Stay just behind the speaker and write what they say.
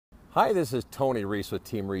Hi, this is Tony Reece with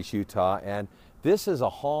Team Reece Utah, and this is a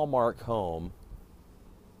Hallmark home.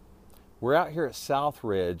 We're out here at South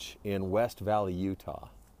Ridge in West Valley, Utah.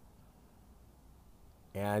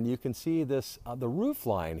 And you can see this, the roof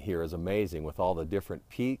line here is amazing with all the different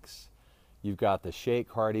peaks. You've got the shake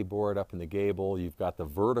hardy board up in the gable. You've got the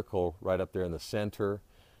vertical right up there in the center.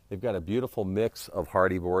 They've got a beautiful mix of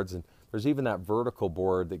hardy boards, and there's even that vertical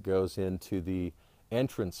board that goes into the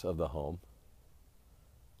entrance of the home.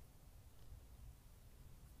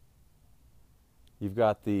 You've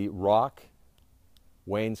got the rock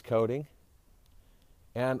wainscoting.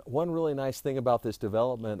 And one really nice thing about this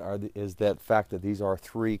development is that fact that these are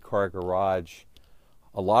three-car garage.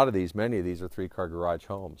 Many of these are three-car garage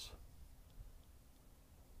homes.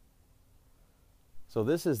 So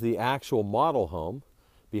this is the actual model home.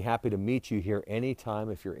 Be happy to meet you here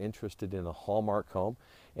anytime if you're interested in a Hallmark home.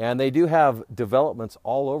 And they do have developments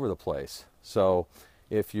all over the place. So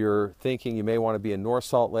if you're thinking you may want to be in North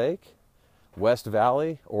Salt Lake, West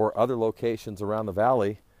Valley, or other locations around the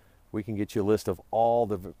valley, we can get you a list of all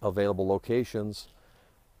the available locations,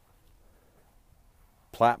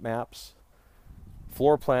 plat maps,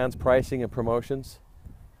 floor plans, pricing, and promotions.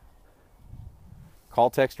 Call,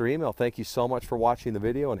 text, or email. Thank you so much for watching the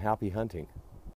video, and happy hunting.